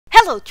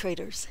Hello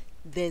traders,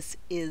 this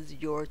is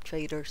your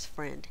trader's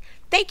friend.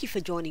 Thank you for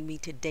joining me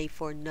today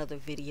for another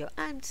video.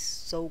 I'm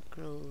so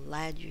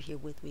glad you're here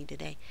with me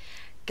today.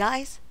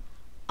 Guys,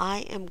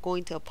 I am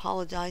going to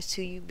apologize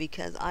to you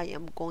because I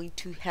am going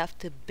to have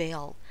to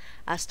bail.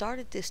 I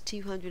started this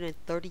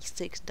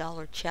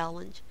 $236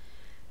 challenge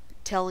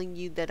telling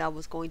you that I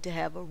was going to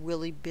have a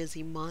really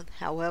busy month.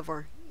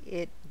 However,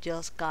 it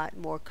just got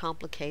more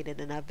complicated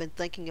and I've been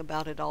thinking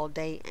about it all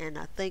day, and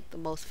I think the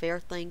most fair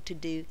thing to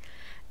do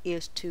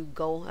is to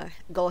go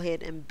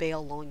ahead and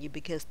bail on you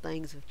because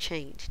things have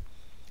changed.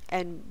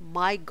 And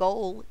my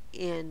goal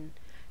in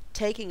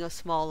taking a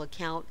small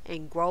account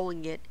and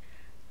growing it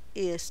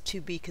is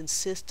to be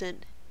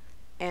consistent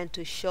and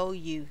to show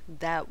you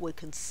that with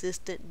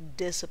consistent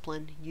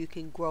discipline you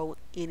can grow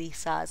any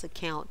size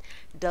account.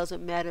 It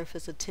doesn't matter if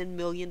it's a $10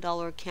 million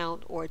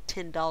account or a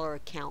 $10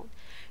 account.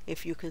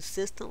 If you're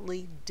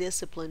consistently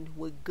disciplined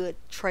with good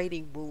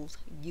trading rules,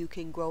 you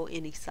can grow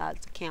any size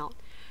account.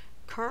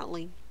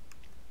 Currently,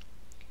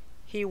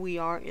 here we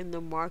are in the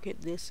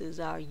market. This is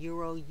our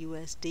Euro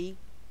USD.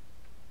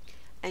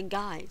 And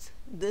guys,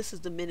 this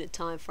is the minute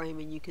time frame,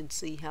 and you can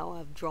see how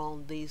I've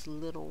drawn this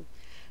little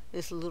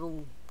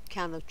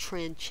kind of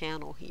trend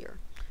channel here.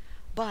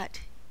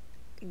 But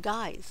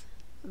guys,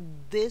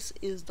 this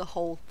is the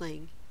whole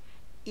thing.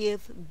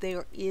 If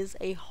there is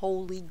a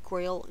holy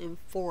grail in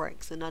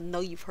Forex, and I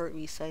know you've heard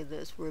me say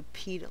this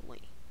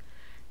repeatedly,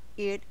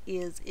 it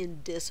is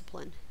in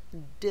discipline.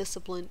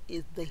 Discipline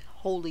is the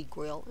holy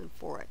grail in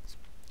Forex.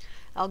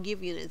 I'll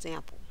give you an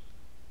example.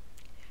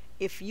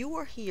 If you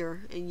are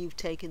here and you've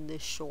taken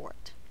this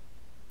short,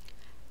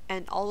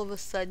 and all of a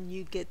sudden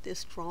you get this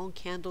strong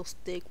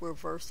candlestick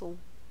reversal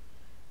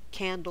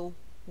candle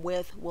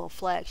with, well,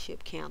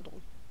 flagship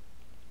candle,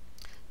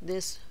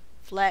 this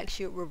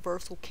flagship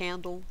reversal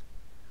candle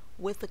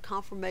with the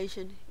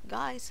confirmation,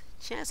 guys,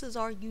 chances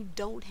are you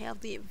don't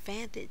have the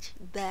advantage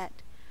that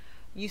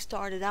you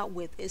started out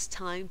with. It's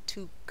time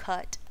to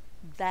cut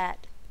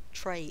that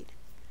trade.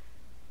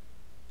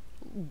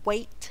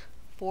 Wait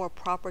for a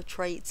proper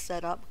trade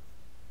setup.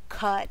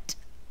 Cut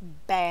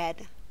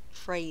bad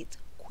trades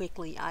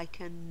quickly. I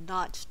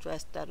cannot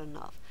stress that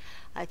enough.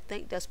 I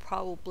think that's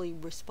probably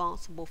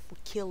responsible for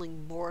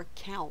killing more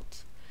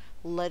accounts,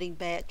 letting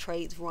bad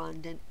trades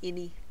run, than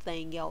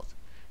anything else.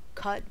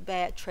 Cut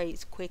bad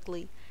trades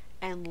quickly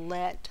and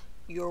let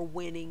your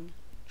winning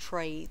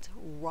trades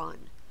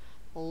run.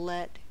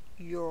 Let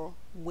your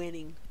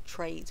winning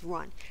trades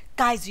run.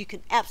 Guys, you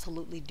can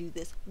absolutely do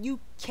this. You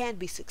can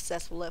be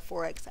successful at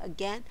Forex.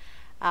 Again,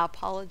 I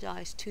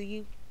apologize to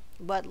you,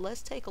 but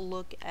let's take a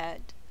look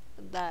at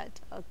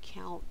that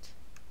account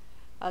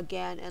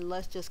again, and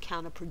let's just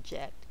kind of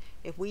project.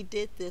 If we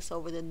did this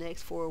over the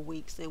next 4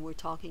 weeks, then we're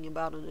talking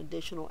about an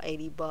additional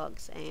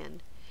 $80,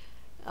 and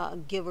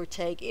give or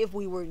take, if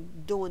we were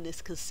doing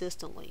this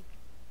consistently,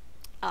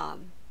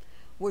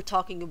 we're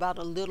talking about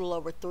a little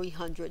over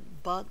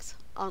 $300,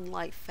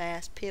 unlike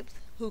Fast Pips,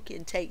 who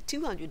can take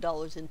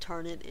 $200 and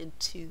turn it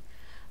into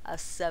a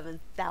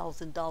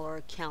 $7,000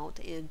 account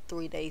in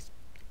 3 days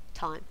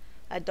time.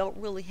 I don't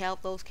really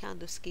have those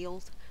kind of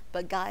skills,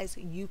 but guys,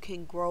 you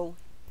can grow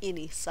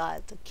any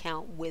size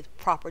account with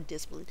proper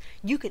discipline.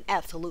 You can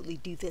absolutely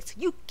do this.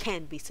 You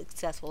can be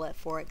successful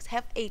at Forex.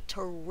 Have a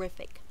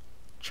terrific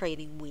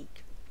trading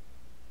week.